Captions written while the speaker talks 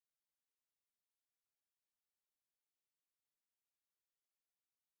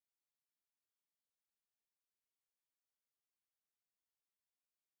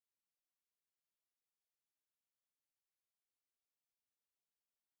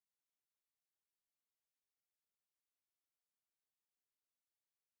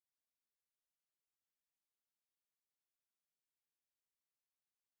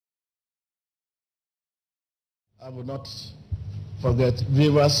I will not forget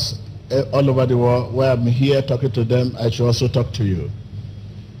viewers all over the world. Where I'm here talking to them, I should also talk to you.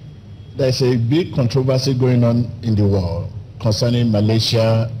 There's a big controversy going on in the world concerning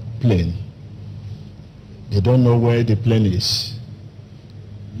Malaysia plane. They don't know where the plane is.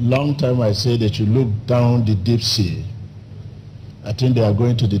 Long time I say they should look down the deep sea. I think they are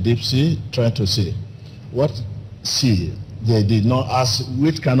going to the deep sea trying to see. What sea? They did not ask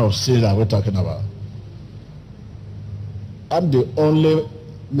which kind of sea are we talking about. I'm the only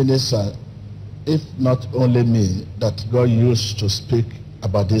minister, if not only me, that God used to speak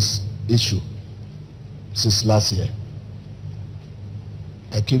about this issue since last year.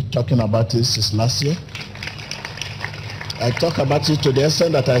 I keep talking about it since last year. I talk about it to the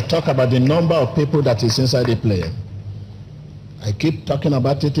extent that I talk about the number of people that is inside the plane. I keep talking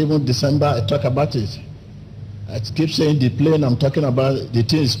about it, even December I talk about it. I keep saying the plane I'm talking about, the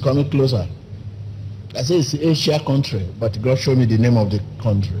thing is coming closer. I say it's Asia country, but God showed me the name of the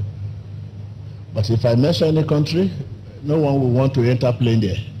country. But if I mention any country, no one will want to enter plane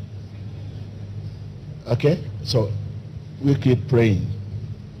there. Okay? So we keep praying.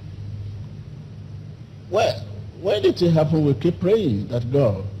 Well, when did it happen? We keep praying that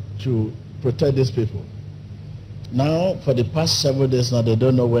God to protect these people. Now, for the past several days now, they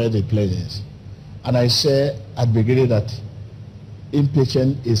don't know where the plane is. And I say at the beginning that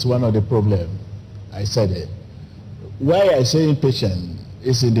impatient is one of the problems. I said it. Why I say impatient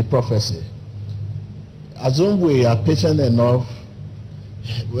is in the prophecy. Assume we are patient enough,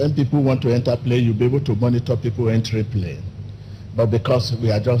 when people want to enter plane, you'll be able to monitor people entering plane. But because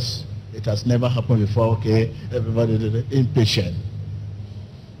we are just, it has never happened before, okay, everybody impatient.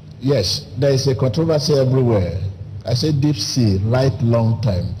 Yes, there is a controversy everywhere. I say deep sea, right long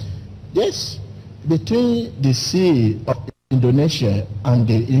time. Yes, between the sea of Indonesia and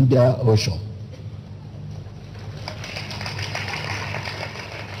the Indian Ocean.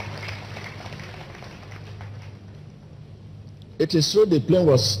 It is true the plane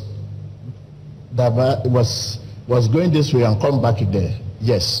was going this way and come back there.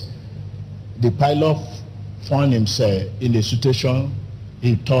 Yes. The pilot found himself in a situation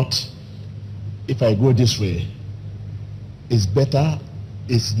he thought, if I go this way, it's better,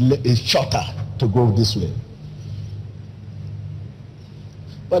 it's shorter to go this way.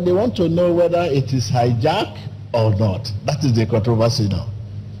 But they want to know whether it is hijacked or not. That is the controversy now.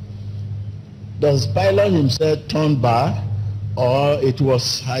 Does pilot himself turn back, or it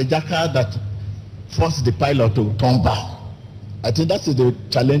was hijacker that forced the pilot to turn back? I think that is the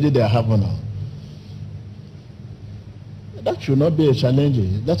challenge they are having now. That should not be a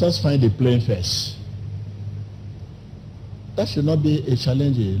challenge. Let us find the plane first. That should not be a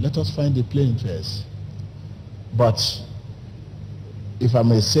challenge. Let us find the plane first. But if I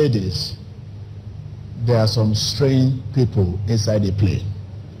may say this, there are some strange people inside the plane.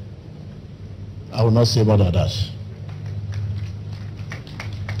 I will not say more than that.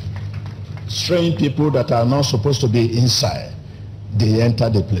 Strange people that are not supposed to be inside, they enter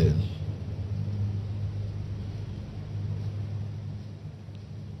the plane.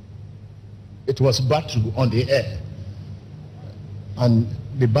 It was battle on the air, and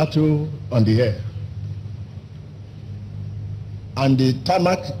the battle on the air. And the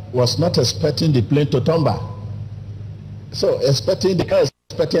tarmac was not expecting the plane to turn back. So they can't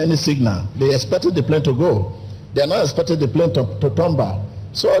expect any signal. They expected the plane to go. They are not expecting the plane to turn back.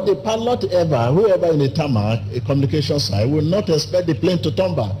 So the pilot whoever in the tarmac, a communication side, will not expect the plane to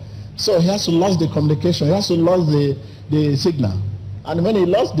turn back. So he has to lose the communication, he has to lose the signal. And when he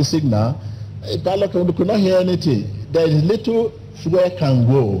lost the signal, the pilot could not hear anything. There is little fuel can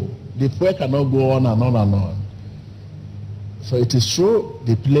go. The fuel cannot go on and on and on. So it is true,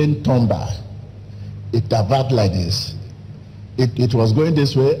 the plane turned back. It diverted like this. It was going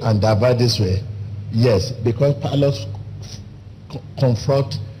this way and diverted this way. Yes, because pilots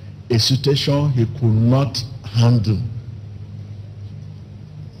confront a situation he could not handle.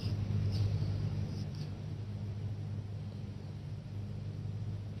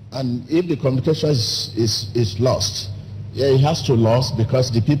 And if the communication is lost, yeah, it has to lose because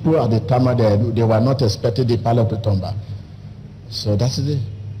the people at the time they were not expecting the pilot to turn back. So that's it.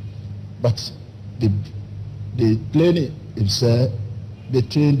 But the plane itself,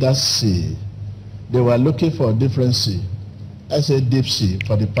 between that sea, they were looking for a different sea. I said deep sea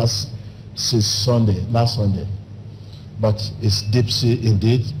for the past last Sunday. But it's deep sea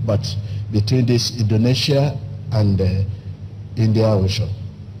indeed, but between this Indonesia and the Indian Ocean.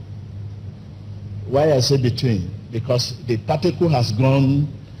 Why I say between? Because the particle has gone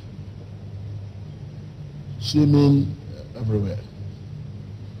swimming everywhere.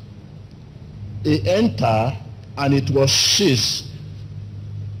 It entered and it was seized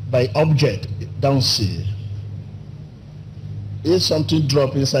by object down sea. If something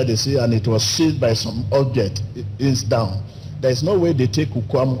dropped inside the sea and it was seized by some object is down, there is no way the thing could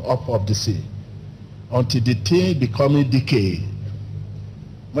come up of the sea until the thing becoming decay.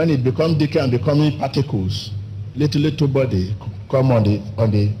 When it becomes decay and becoming particles, little body come on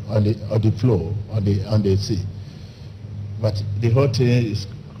the floor on the sea. But the whole thing is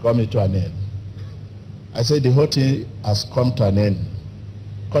coming to an end. I say the whole thing has come to an end.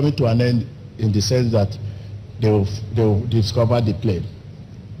 Coming to an end in the sense that they will discover the plane.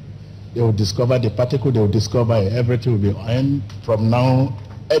 They will discover the particle, they will discover everything will be end from now,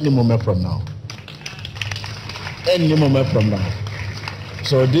 any moment from now. Any moment from now.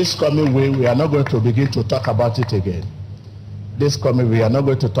 So this coming week, we are not going to begin to talk about it again. This coming week, we are not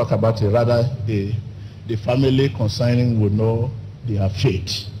going to talk about it. Rather, the family concerning will know their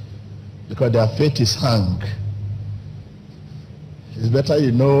fate. Because their fate is hung. It's better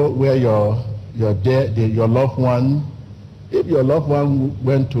you know where your loved one, if your loved one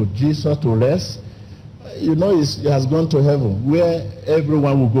went to Jesus to rest, you know he has gone to heaven, where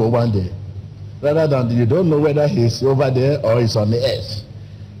everyone will go one day. Rather than you don't know whether he's over there or he's on the earth.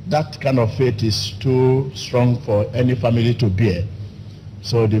 That kind of faith is too strong for any family to bear.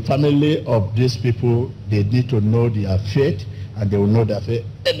 So the family of these people, they need to know their faith, and they will know their faith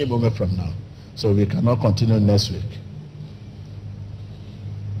any moment from now. So we cannot continue next week.